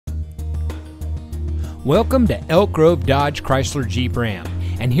Welcome to Elk Grove Dodge Chrysler Jeep Ram,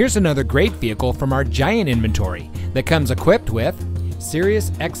 and here's another great vehicle from our giant inventory that comes equipped with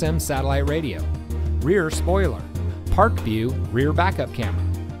Sirius XM satellite radio, rear spoiler, park view rear backup camera,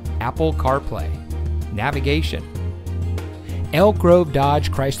 Apple CarPlay, navigation. Elk Grove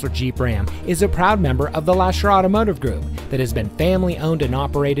Dodge Chrysler Jeep Ram is a proud member of the Lasher Automotive Group that has been family owned and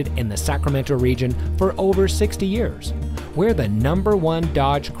operated in the Sacramento region for over 60 years. We're the #1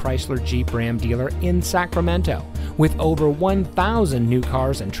 Dodge Chrysler Jeep Ram dealer in Sacramento with over 1,000 new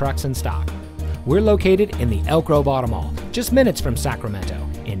cars and trucks in stock. We're located in the Elk Grove Auto Mall, just minutes from Sacramento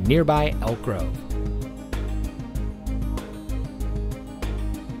in nearby Elk Grove.